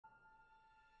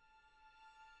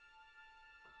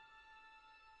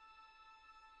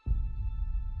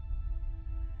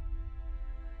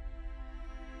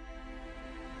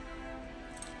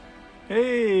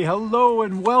Hey, hello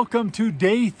and welcome to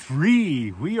day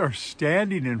 3. We are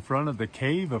standing in front of the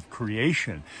Cave of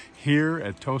Creation here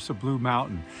at Tosa Blue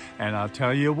Mountain. And I'll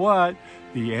tell you what,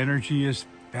 the energy is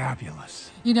fabulous.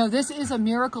 You know, this is a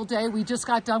miracle day. We just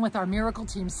got done with our miracle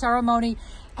team ceremony.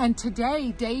 And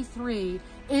today, day 3,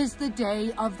 is the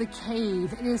day of the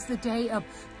cave. It is the day of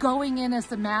going in as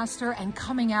the master and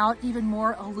coming out even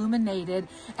more illuminated.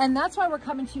 And that's why we're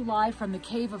coming to you live from the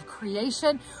Cave of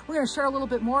Creation. We're going to share a little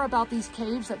bit more about these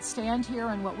caves that stand here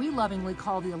in what we lovingly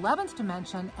call the 11th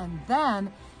dimension. And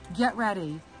then, get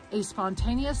ready, a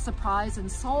spontaneous surprise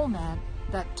Insoulment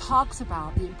that talks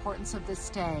about the importance of this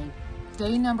day.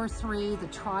 Day number 3, the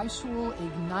Trishul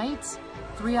ignites.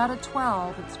 3 out of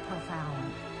 12, it's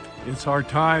profound. It's our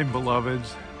time,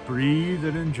 beloveds. Breathe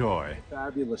and enjoy.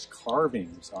 Fabulous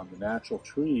carvings on the natural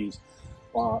trees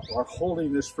are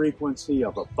holding this frequency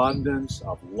of abundance,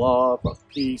 of love, of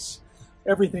peace,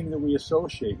 everything that we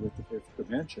associate with the 5th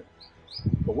dimension.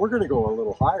 But we're going to go a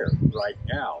little higher right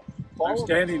now. I'm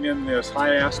standing in this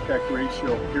high aspect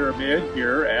ratio pyramid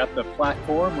here at the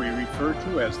platform we refer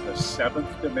to as the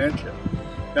 7th dimension.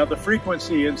 Now the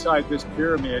frequency inside this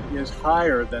pyramid is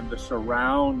higher than the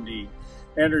surrounding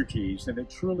energies, and it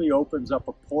truly opens up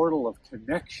a portal of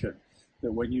connection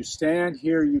that when you stand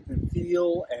here you can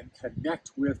feel and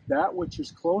connect with that which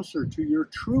is closer to your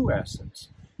true essence,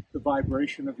 the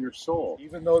vibration of your soul.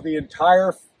 Even though the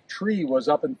entire tree was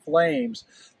up in flames,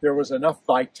 there was enough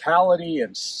vitality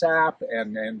and sap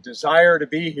and desire to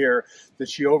be here that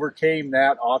she overcame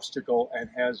that obstacle and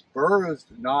has birthed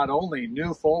not only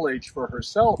new foliage for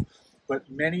herself, but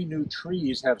many new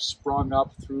trees have sprung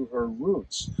up through her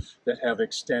roots that have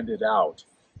extended out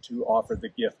to offer the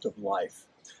gift of life.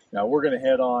 Now we're going to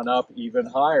head on up even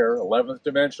higher, 11th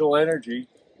dimensional energy.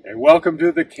 And welcome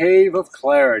to the Cave of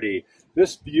Clarity.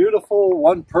 This beautiful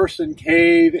one-person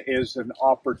cave is an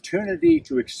opportunity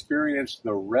to experience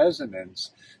the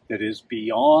resonance that is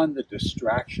beyond the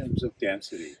distractions of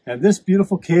density. And this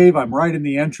beautiful cave, I'm right in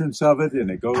the entrance of it, and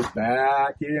it goes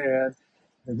back in.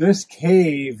 In this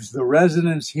cave, the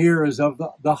resonance here is of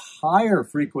the higher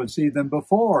frequency than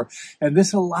before. And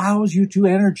this allows you to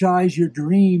energize your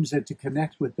dreams and to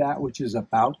connect with that which is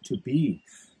about to be,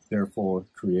 therefore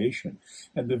creation.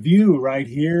 And the view right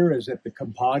here is at the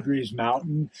Compadres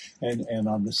Mountain. And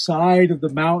on the side of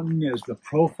the mountain is the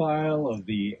profile of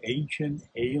the ancient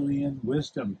alien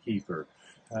wisdom keeper.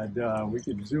 And we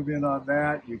can zoom in on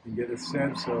that. You can get a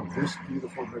sense of this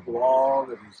beautiful Miguel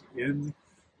that is in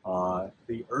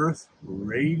the earth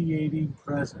radiating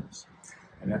presence.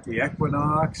 And at the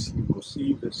equinox, you will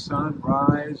see the sun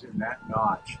rise in that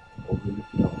notch over the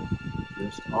hill,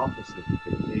 just opposite the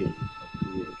Cave of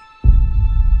Creation.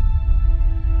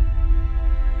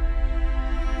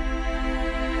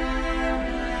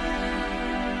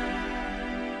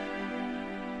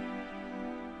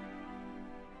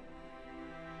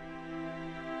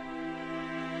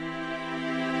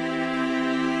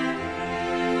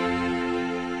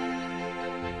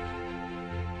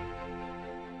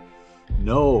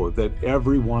 Know that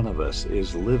every one of us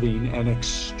is living an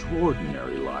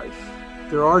extraordinary life.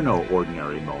 There are no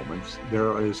ordinary moments.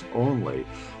 There is only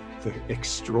the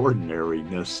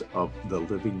extraordinariness of the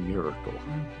living miracle.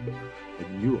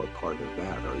 And you are part of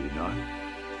that, are you not?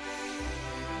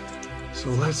 So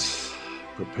let's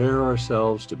prepare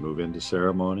ourselves to move into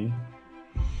ceremony.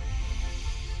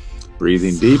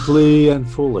 Breathing deeply and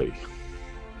fully.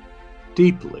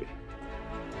 Deeply.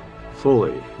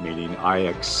 Fully, meaning I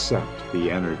accept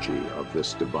the energy of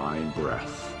this divine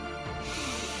breath.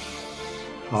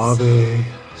 Ave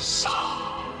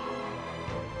Sa.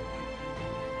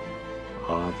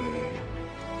 Ave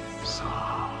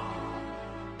Sa.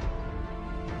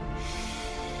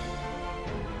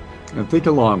 And think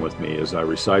along with me as I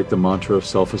recite the mantra of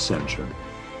self-ascension.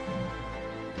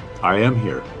 I am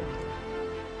here.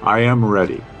 I am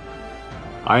ready.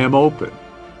 I am open.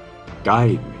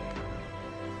 Guide me.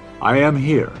 I am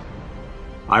here.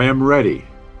 I am ready.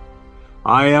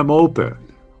 I am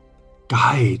open.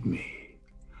 Guide me.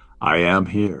 I am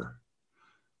here.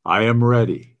 I am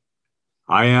ready.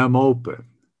 I am open.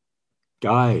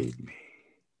 Guide me.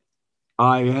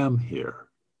 I am here.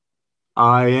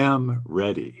 I am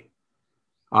ready.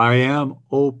 I am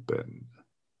open.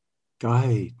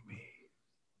 Guide me.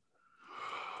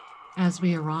 As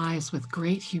we arise with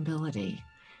great humility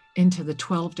into the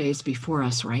 12 days before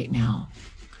us right now,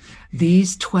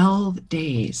 these 12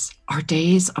 days are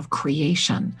days of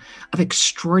creation, of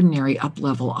extraordinary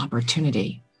up-level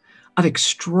opportunity, of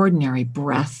extraordinary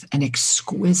breath and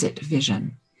exquisite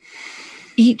vision.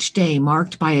 Each day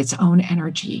marked by its own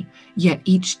energy, yet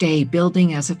each day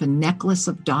building as if a necklace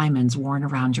of diamonds worn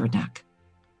around your neck.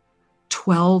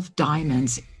 12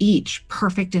 diamonds, each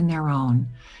perfect in their own,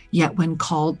 yet when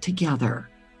called together,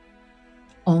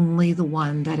 only the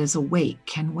one that is awake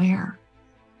can wear.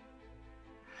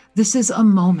 This is a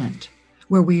moment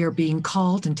where we are being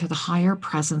called into the higher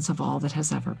presence of all that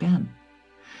has ever been.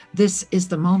 This is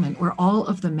the moment where all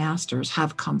of the masters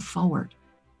have come forward.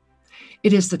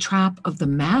 It is the trap of the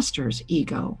master's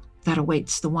ego that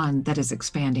awaits the one that is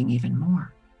expanding even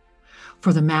more.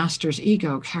 For the master's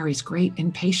ego carries great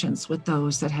impatience with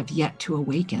those that have yet to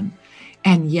awaken,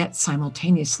 and yet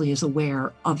simultaneously is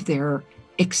aware of their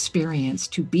experience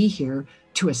to be here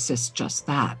to assist just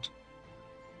that.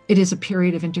 It is a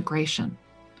period of integration.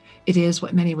 It is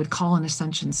what many would call an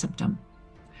ascension symptom.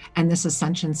 And this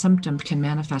ascension symptom can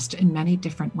manifest in many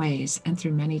different ways and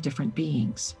through many different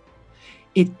beings.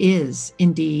 It is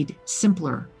indeed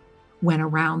simpler when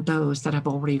around those that have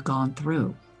already gone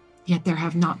through. Yet there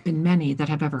have not been many that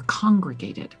have ever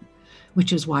congregated,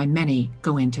 which is why many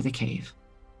go into the cave.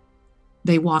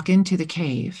 They walk into the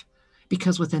cave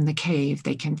because within the cave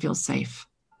they can feel safe,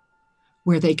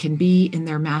 where they can be in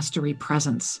their mastery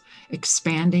presence,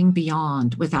 expanding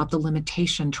beyond without the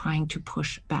limitation trying to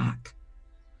push back.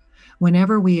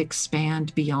 Whenever we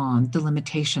expand beyond, the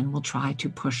limitation will try to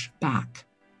push back.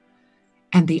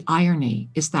 And the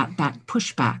irony is that that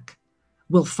pushback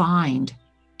will find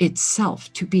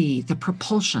itself to be the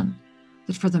propulsion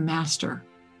that for the master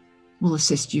will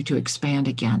assist you to expand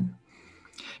again,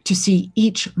 to see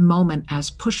each moment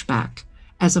as pushback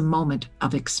as a moment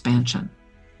of expansion.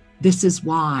 This is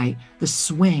why the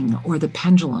swing or the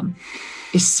pendulum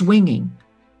is swinging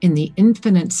in the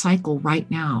infinite cycle right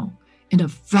now in a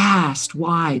vast,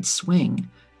 wide swing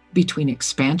between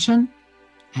expansion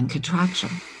and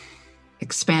contraction,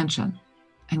 expansion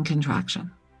and contraction.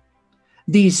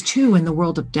 These two in the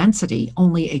world of density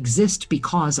only exist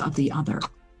because of the other.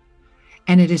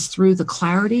 And it is through the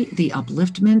clarity, the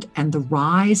upliftment, and the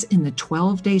rise in the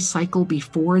 12-day cycle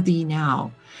before thee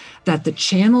now that the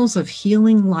channels of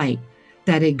healing light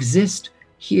that exist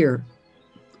here,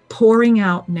 pouring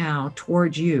out now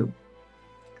towards you,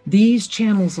 these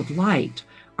channels of light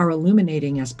are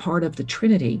illuminating as part of the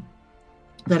Trinity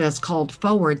that has called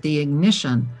forward the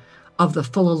ignition of the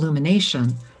full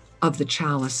illumination of the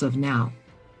chalice of now.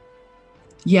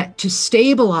 Yet to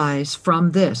stabilize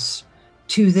from this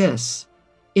to this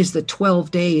is the 12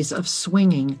 days of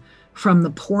swinging from the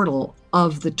portal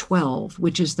of the 12,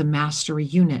 which is the mastery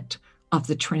unit of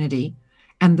the Trinity,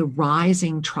 and the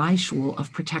rising trishul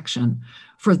of protection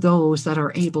for those that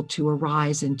are able to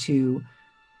arise into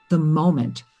the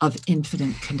moment of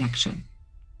infinite connection.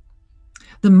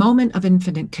 The moment of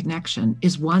infinite connection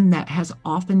is one that has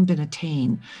often been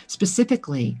attained,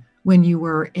 specifically when you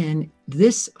were in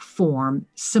this form,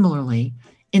 similarly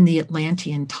in the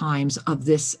Atlantean times of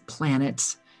this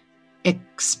planet's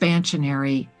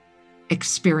expansionary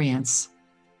experience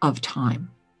of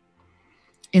time.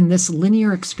 In this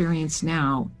linear experience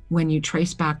now, when you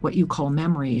trace back what you call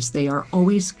memories, they are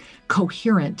always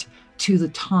coherent to the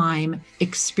time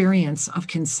experience of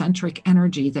concentric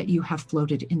energy that you have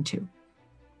floated into.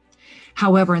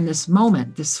 However, in this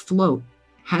moment, this float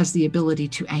has the ability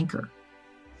to anchor.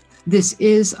 This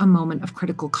is a moment of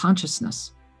critical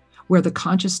consciousness, where the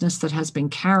consciousness that has been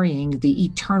carrying the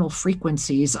eternal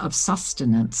frequencies of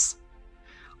sustenance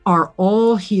are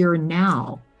all here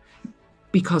now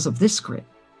because of this grid.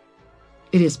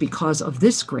 It is because of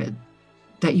this grid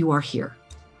that you are here.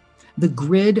 The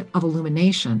grid of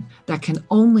illumination that can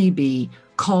only be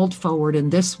called forward in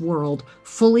this world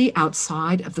fully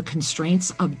outside of the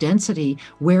constraints of density,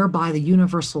 whereby the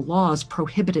universal laws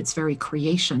prohibit its very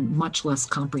creation, much less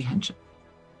comprehension.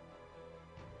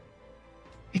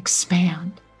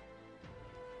 Expand.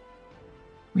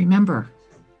 Remember,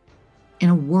 in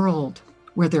a world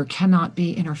where there cannot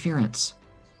be interference,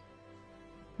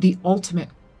 the ultimate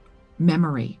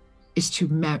memory is to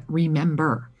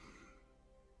remember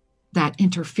that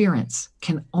interference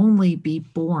can only be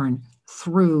born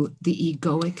through the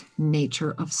egoic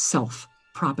nature of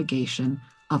self-propagation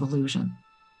of illusion.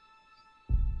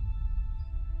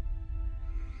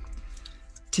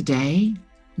 Today,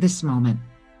 this moment,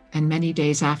 and many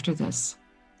days after this,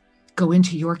 go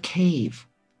into your cave,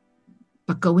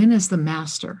 but go in as the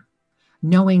master,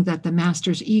 knowing that the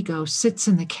master's ego sits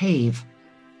in the cave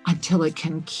until it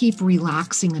can keep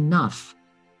relaxing enough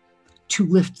to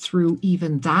lift through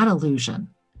even that illusion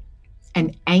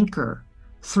and anchor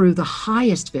through the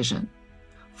highest vision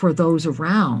for those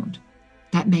around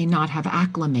that may not have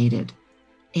acclimated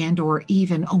and or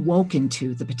even awoken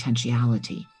to the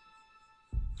potentiality.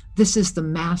 This is the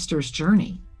master's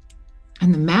journey.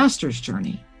 And the master's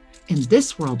journey in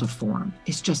this world of form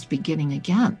is just beginning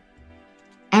again.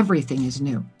 Everything is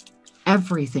new.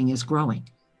 Everything is growing.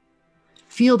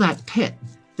 Feel that pit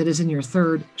that is in your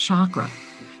third chakra.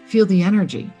 Feel the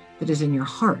energy that is in your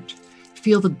heart.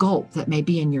 Feel the gulp that may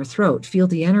be in your throat. Feel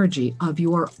the energy of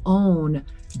your own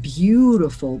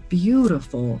beautiful,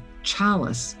 beautiful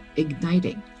chalice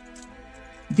igniting.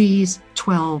 These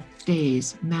 12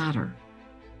 days matter.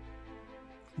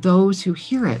 Those who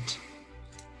hear it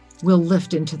will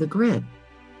lift into the grid.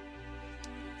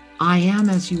 I am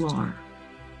as you are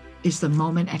is the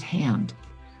moment at hand.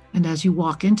 And as you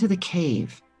walk into the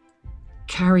cave,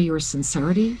 carry your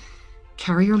sincerity,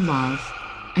 carry your love,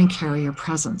 and carry your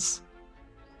presence.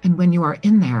 And when you are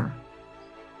in there,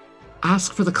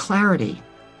 ask for the clarity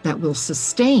that will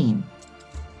sustain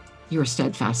your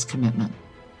steadfast commitment,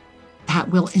 that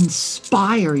will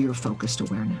inspire your focused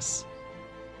awareness,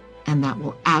 and that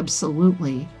will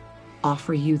absolutely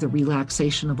offer you the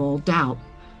relaxation of all doubt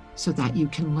so that you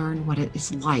can learn what it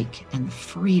is like and the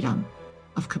freedom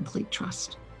of complete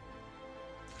trust.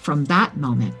 From that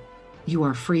moment, you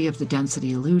are free of the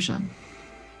density illusion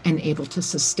and able to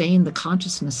sustain the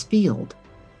consciousness field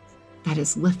that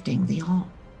is lifting the all.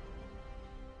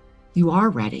 You are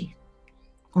ready,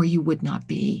 or you would not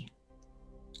be.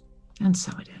 And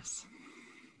so it is.